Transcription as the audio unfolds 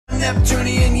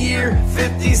Neptunian year.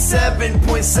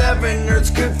 57.7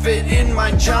 Earths could fit in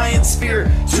my giant sphere.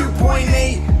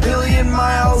 2.8 billion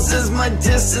miles is my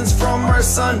distance from our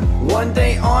sun. One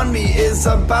day on me is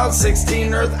about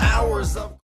 16 Earth hours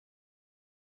of...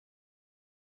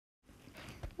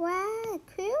 What?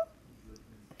 Crew?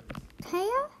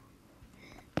 Taya?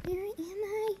 Where am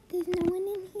I? There's no one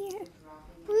in here.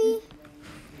 Where's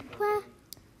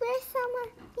Summer?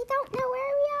 We don't know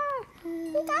where we are.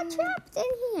 We got trapped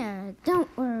in here. Don't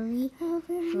worry.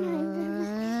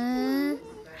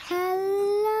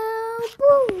 Hello?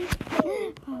 Boom.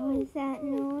 What was that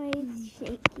noise?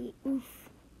 Shaky. Oof.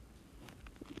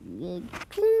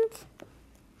 Clink.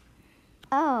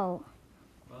 Oh,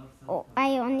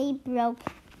 I only broke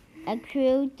a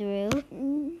crew through.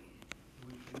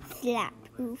 Slap.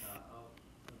 Oof.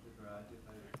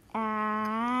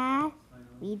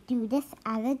 We do this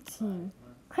as a team.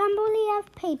 Crumbly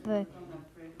of paper.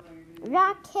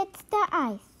 Rock hits the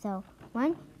ice. So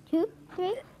 1, 2, 3,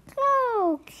 go.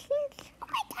 Oh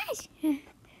my gosh.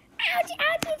 Ouch,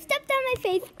 ouch, you stepped on my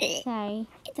face. Sorry.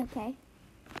 It's okay.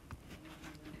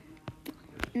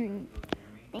 Hey,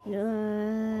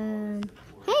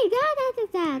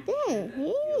 that.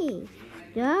 Hey.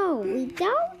 No, we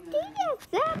don't do this.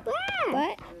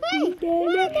 What? Hey,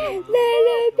 crunchy.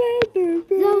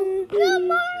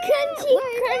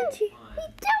 We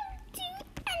don't do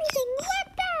anything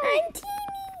like that. I'm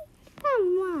teeny. Come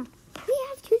on. We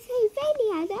have to say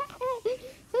failure.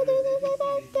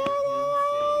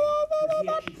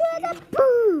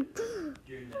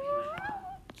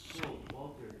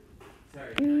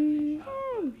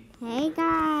 Hey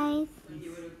guys.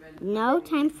 No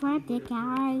time for a big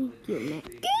argument.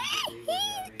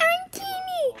 I'm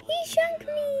teeny. He shrunk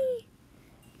me.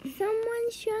 Someone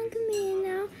shrunk me and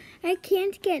now I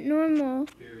can't get normal.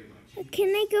 Can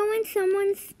I go in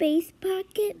someone's space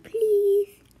pocket, please?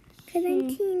 Because I'm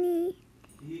teeny.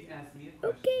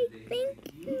 Okay,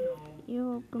 thank you. You're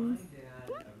welcome.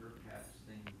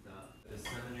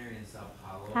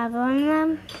 Have one of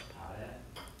them?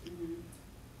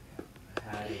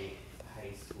 Had a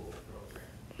high school program.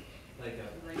 Like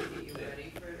get you ready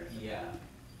for it or something? Yeah.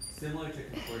 Similar to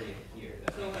Concordia here.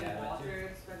 So when Walter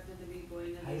expected to be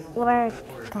going to this school? We're Or just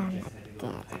had to go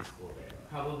to high school there.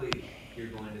 Probably you're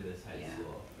going to this high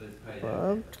school.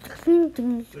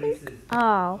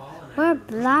 Oh, we're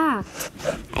blocked.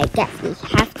 I guess we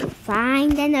have to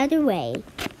find another way.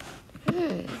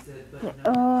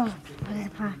 Oh,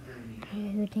 are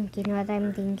you thinking what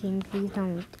I'm thinking? Please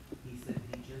don't.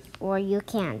 Or you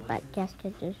can, but just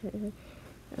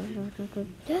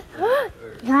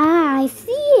ah, I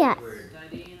see it.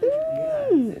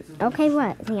 Okay,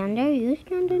 what? Xander, you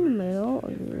stand in the middle.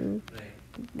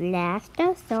 Blast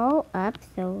us all up,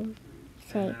 so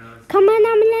say, come on,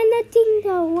 I'm letting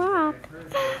go walk.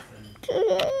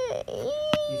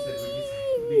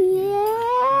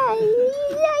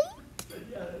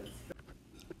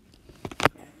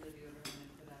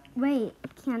 Wait,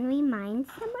 can we mine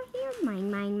somewhere here? Mine.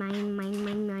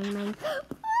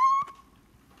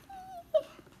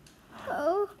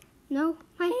 Oh, no.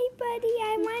 Hey, buddy,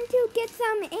 I want to get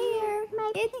some air.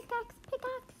 My pickaxe.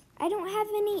 I don't have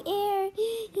any air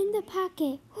in the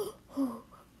pocket.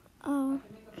 Oh.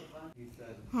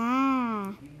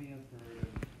 Ah.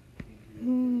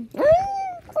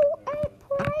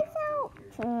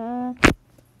 Oh,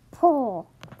 pull.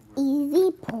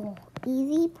 Easy pull.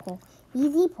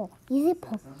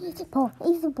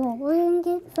 We're gonna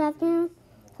get faster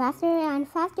and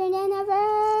faster than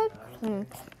ever.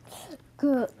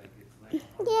 Good.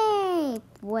 Yay!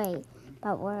 Wait,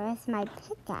 but where is my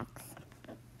pickaxe?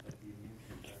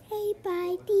 Hey,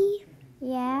 buddy.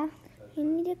 Yeah? I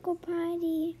need to go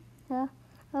potty.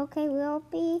 Okay, we'll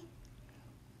be.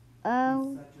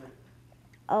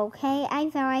 Okay, I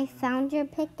found your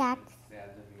pickaxe.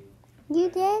 You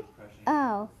did?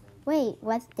 Oh, wait,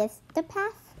 was this the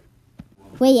path?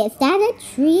 Wait, is that a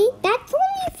tree? That's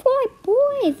only for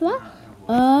boys. What?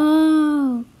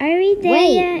 Oh. Are we there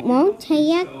yet? Won't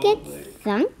Taya get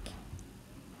sunk?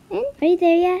 Are you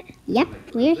there yet? Yep,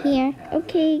 we're here.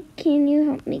 Okay, can you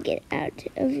help me get out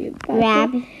of your pocket?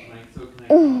 Grab.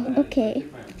 Oh, okay.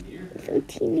 So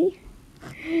teeny.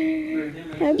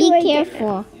 Be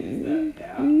careful. And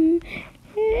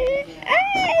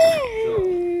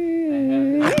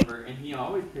he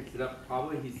always picks it up.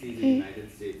 Probably he sees a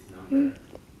United States number.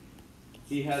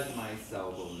 He has my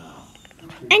cell phone now.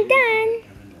 I'm done.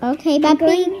 Okay,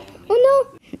 Bobby. Oh no.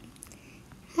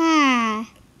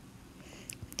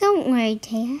 Don't worry,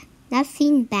 Taya.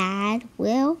 Nothing bad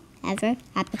will ever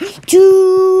happen.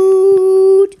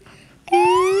 Jude.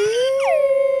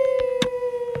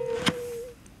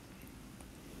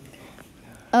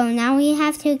 Oh, now we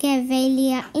have to get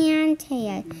Velia and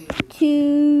Taya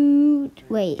to...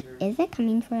 Wait, is it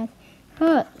coming for us?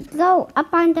 Go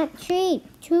up on the tree.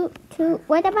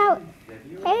 What about...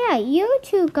 Taya, you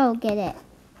two go get it.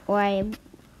 Or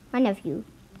one of you.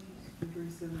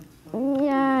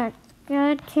 Yeah,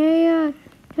 Taya,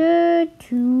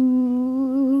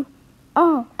 two.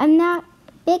 Oh, I'm not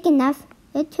big enough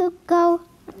to go.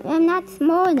 I'm not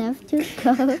small enough to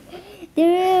go through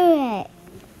it.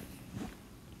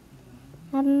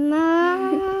 Oh,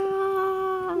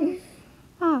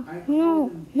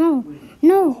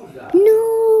 no.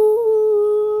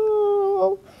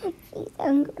 Cheese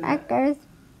and crackers,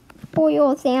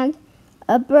 boiled sand,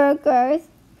 burgers,